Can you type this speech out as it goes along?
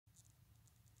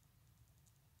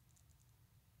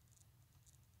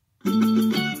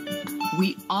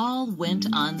We all went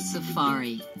on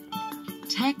safari.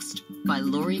 Text by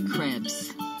Laurie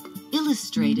Krebs.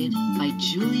 Illustrated by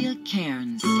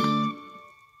Cairns.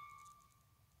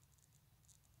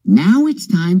 Now it's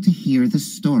time to hear the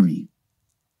story.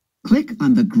 Click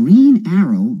on the green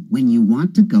arrow when you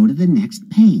want to go to the next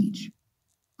page.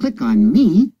 Click on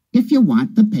me if you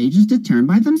want the pages to turn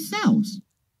by themselves.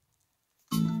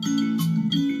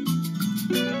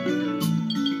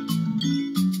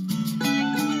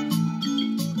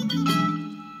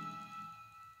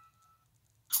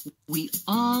 We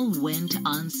all went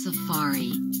on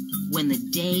safari. When the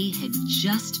day had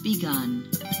just begun,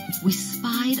 we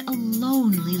spied a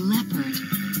lonely leopard.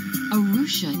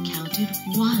 Arusha counted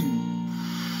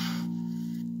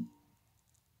 1.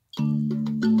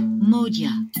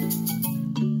 Modya,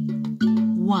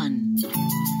 1.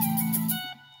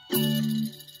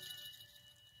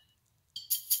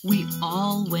 We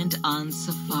all went on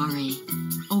safari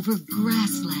over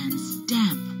grasslands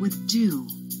damp with dew.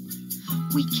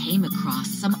 We came across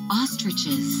some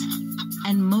ostriches,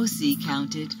 and Mosi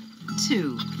counted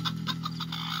 2.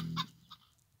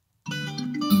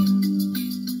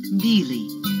 Bili,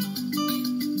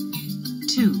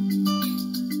 2.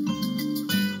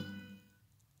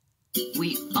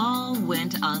 We all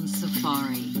went on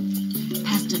safari,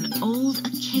 past an old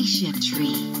acacia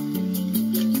tree.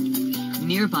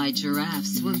 Nearby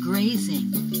giraffes were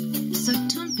grazing, so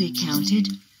Tumpi counted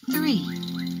 3.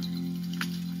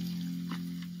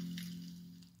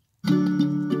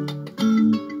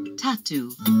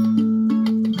 Tatu,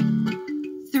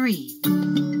 3.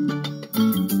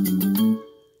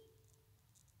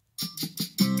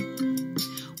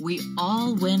 We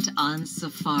all went on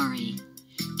safari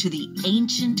to the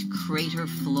ancient crater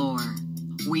floor.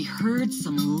 We heard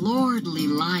some lordly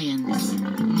lions.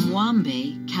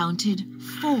 Mwambe counted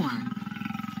 4.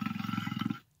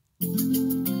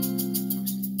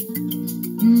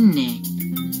 Nne,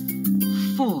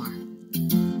 4.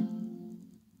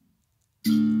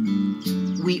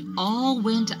 We all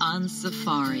went on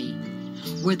safari,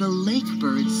 where the lake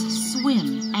birds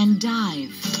swim and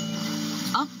dive.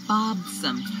 Up bobbed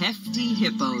some hefty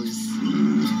hippos.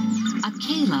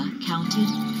 Akela counted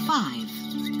 5.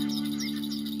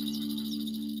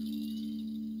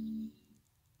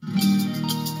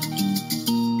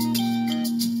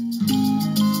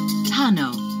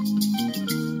 Tano,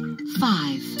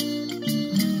 5.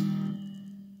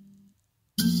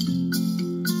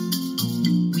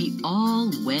 We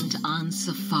all went on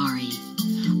safari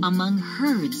among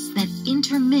herds that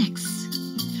intermix.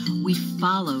 We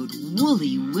followed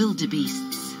woolly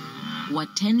wildebeests.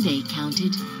 Watende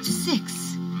counted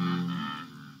 6.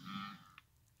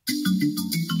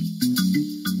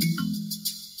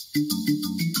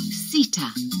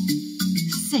 Sita,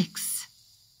 6.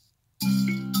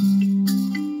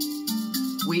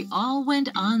 We all went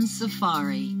on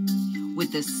safari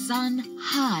with the sun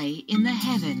high in the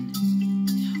heaven.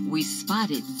 We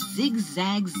spotted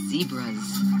zigzag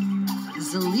zebras.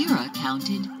 Zalira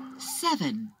counted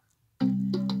 7.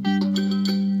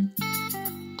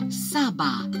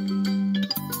 Saba,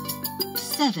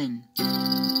 7.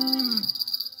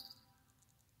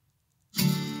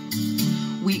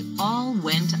 We all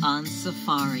went on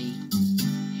safari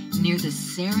near the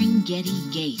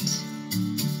Serengeti Gate.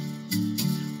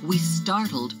 We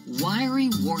startled wiry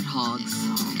warthogs.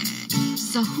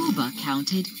 Sahuba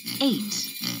counted 8.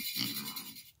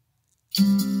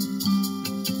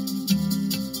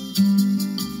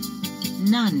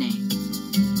 Nane,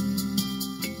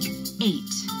 8.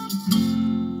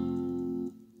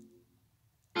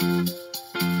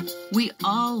 We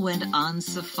all went on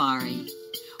safari,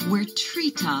 where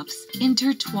treetops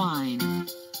intertwine.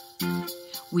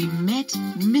 We met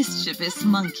mischievous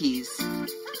monkeys,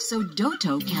 so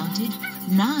Doto counted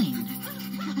 9.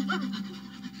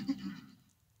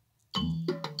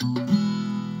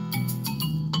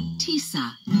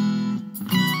 Tisa,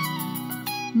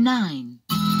 9.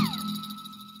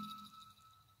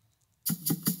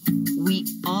 We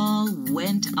all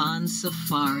went on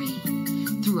safari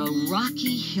through a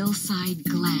rocky hillside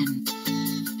glen.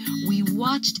 We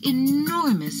watched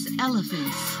enormous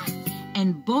elephants,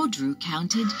 and Bodru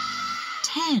counted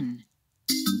 10.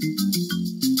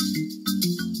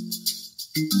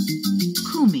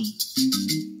 Kumi,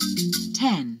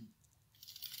 10.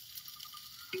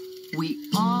 We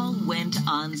all went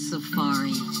on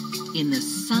safari in the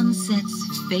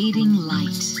sunset's fading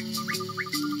light.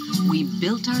 We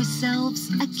built ourselves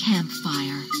a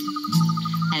campfire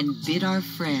and bid our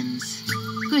friends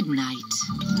good night.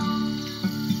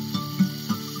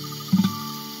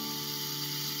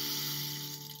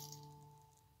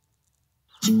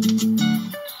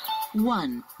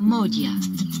 1. Modya.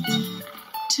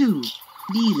 2.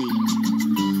 Bili.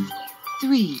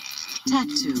 3.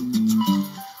 Tatu.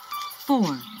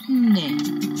 4. Ne.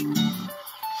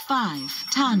 5.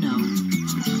 Tano.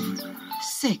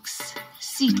 6.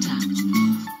 Sita.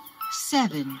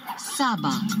 7.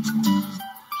 Saba.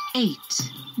 8.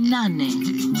 Nane.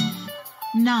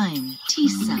 9.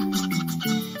 Tisa.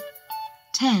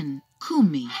 10.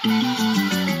 Kumi.